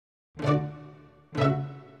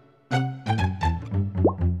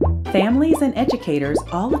Families and educators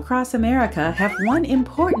all across America have one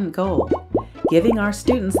important goal: giving our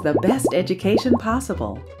students the best education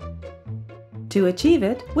possible. To achieve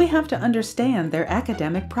it, we have to understand their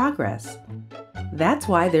academic progress. That's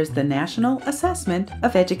why there's the National Assessment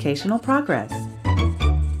of Educational Progress.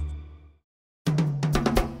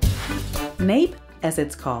 NAEP, as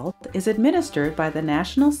it's called, is administered by the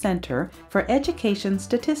National Center for Education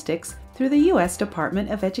Statistics through the U.S. Department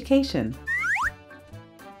of Education.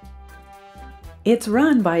 It's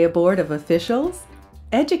run by a board of officials,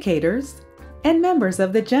 educators, and members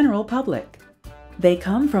of the general public. They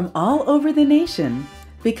come from all over the nation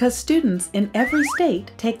because students in every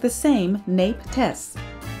state take the same NAEP tests.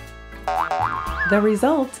 The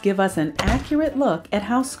results give us an accurate look at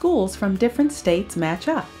how schools from different states match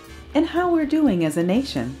up and how we're doing as a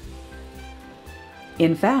nation.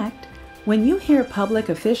 In fact, when you hear public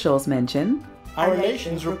officials mention our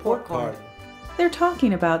nation's report card, they're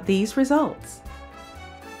talking about these results.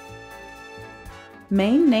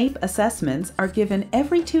 Maine NAEP assessments are given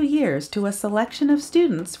every 2 years to a selection of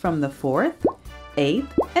students from the 4th,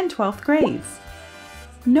 8th, and 12th grades.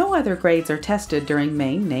 No other grades are tested during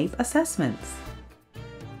Maine NAEP assessments.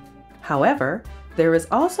 However, there is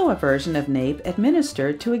also a version of NAEP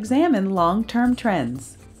administered to examine long-term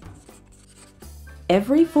trends.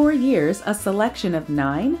 Every 4 years, a selection of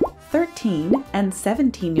 9, 13, and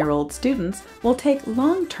 17-year-old students will take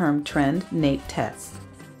long-term trend NAEP tests.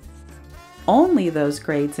 Only those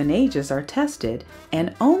grades and ages are tested,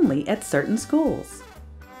 and only at certain schools.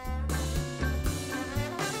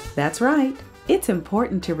 That's right, it's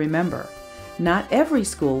important to remember. Not every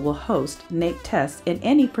school will host NAEP tests in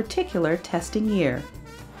any particular testing year.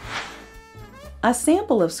 A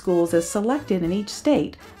sample of schools is selected in each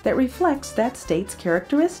state that reflects that state's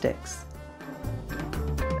characteristics.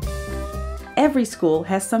 Every school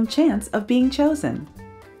has some chance of being chosen.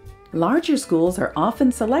 Larger schools are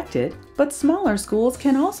often selected, but smaller schools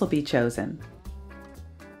can also be chosen.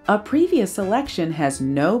 A previous selection has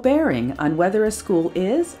no bearing on whether a school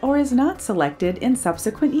is or is not selected in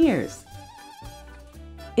subsequent years.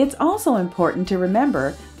 It's also important to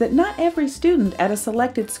remember that not every student at a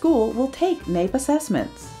selected school will take NAEP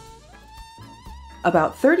assessments.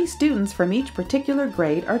 About 30 students from each particular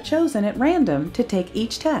grade are chosen at random to take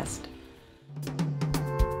each test.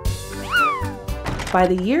 By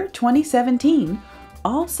the year 2017,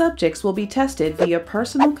 all subjects will be tested via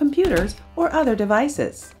personal computers or other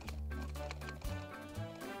devices.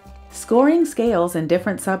 Scoring scales in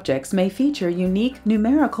different subjects may feature unique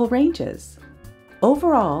numerical ranges.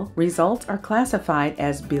 Overall, results are classified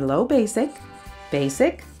as below basic,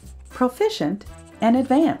 basic, proficient, and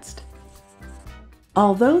advanced.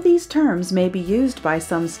 Although these terms may be used by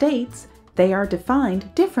some states, they are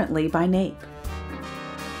defined differently by NAEP.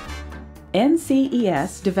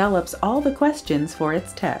 NCES develops all the questions for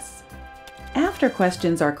its tests. After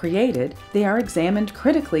questions are created, they are examined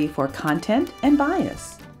critically for content and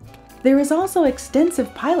bias. There is also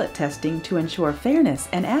extensive pilot testing to ensure fairness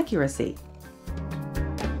and accuracy.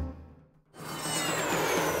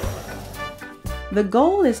 The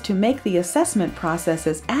goal is to make the assessment process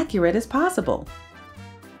as accurate as possible.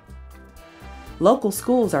 Local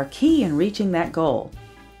schools are key in reaching that goal.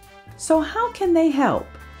 So how can they help?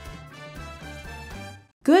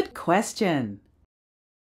 Good question!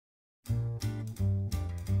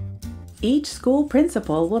 Each school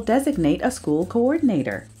principal will designate a school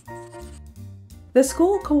coordinator. The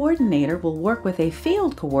school coordinator will work with a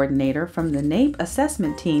field coordinator from the NAEP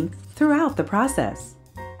assessment team throughout the process.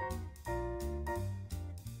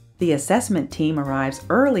 The assessment team arrives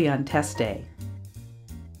early on test day.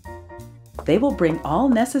 They will bring all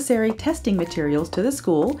necessary testing materials to the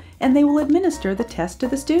school, and they will administer the test to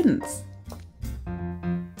the students.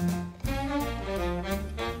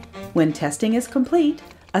 When testing is complete,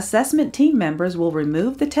 assessment team members will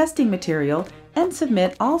remove the testing material and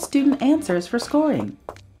submit all student answers for scoring.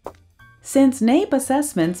 Since NAEP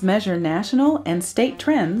assessments measure national and state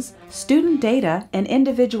trends, student data and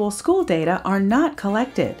individual school data are not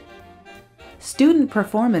collected. Student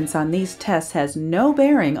performance on these tests has no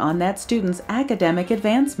bearing on that student's academic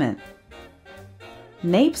advancement.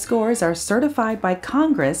 NAEP scores are certified by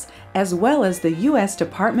Congress as well as the U.S.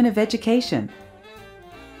 Department of Education.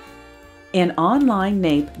 An online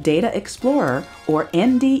NAEP Data Explorer, or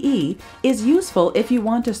NDE, is useful if you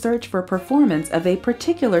want to search for performance of a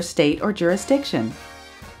particular state or jurisdiction.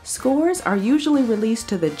 Scores are usually released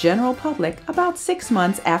to the general public about 6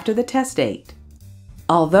 months after the test date.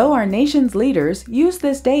 Although our nation's leaders use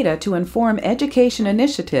this data to inform education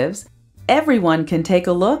initiatives, everyone can take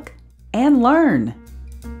a look and learn.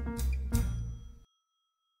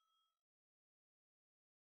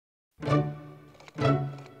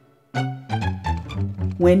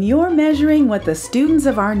 When you're measuring what the students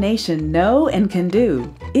of our nation know and can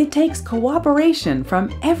do, it takes cooperation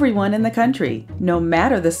from everyone in the country, no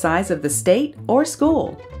matter the size of the state or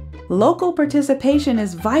school. Local participation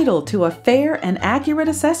is vital to a fair and accurate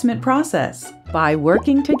assessment process. By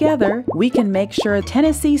working together, we can make sure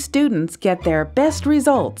Tennessee students get their best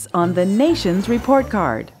results on the nation's report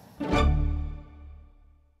card.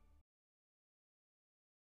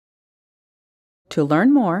 To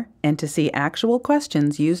learn more and to see actual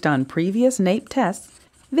questions used on previous NAEP tests,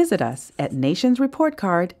 visit us at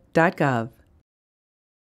nationsreportcard.gov.